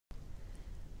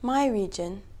My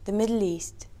region, the Middle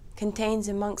East, contains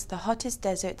amongst the hottest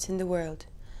deserts in the world,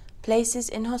 places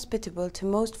inhospitable to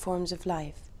most forms of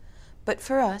life. But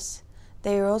for us,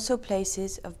 they are also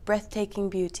places of breathtaking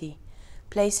beauty,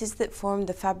 places that form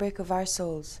the fabric of our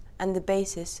souls and the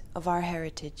basis of our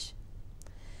heritage.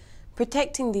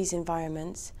 Protecting these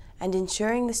environments and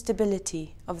ensuring the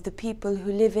stability of the people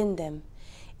who live in them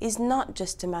is not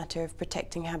just a matter of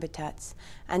protecting habitats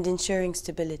and ensuring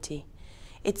stability.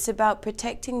 It's about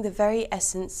protecting the very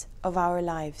essence of our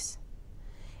lives.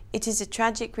 It is a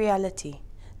tragic reality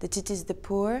that it is the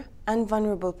poor and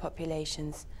vulnerable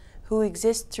populations who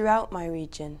exist throughout my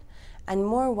region, and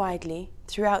more widely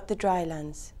throughout the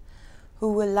drylands,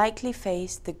 who will likely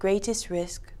face the greatest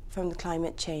risk from the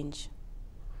climate change.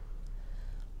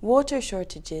 Water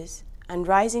shortages and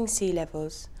rising sea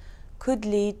levels could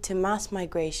lead to mass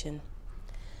migration.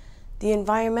 The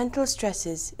environmental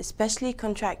stresses, especially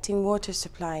contracting water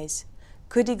supplies,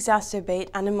 could exacerbate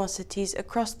animosities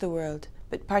across the world,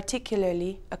 but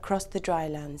particularly across the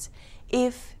drylands,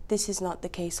 if this is not the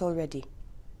case already.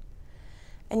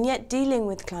 And yet dealing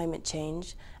with climate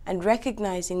change and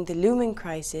recognizing the looming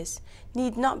crisis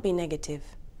need not be negative.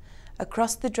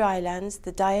 Across the drylands,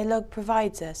 the dialogue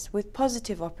provides us with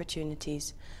positive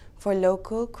opportunities for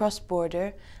local,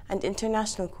 cross-border and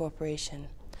international cooperation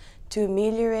to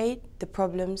ameliorate the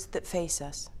problems that face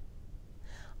us.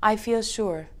 I feel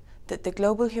sure that the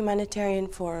Global Humanitarian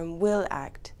Forum will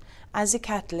act as a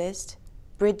catalyst,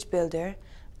 bridge builder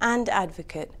and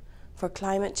advocate for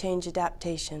climate change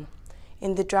adaptation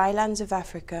in the drylands of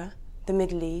Africa, the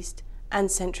Middle East and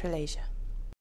Central Asia.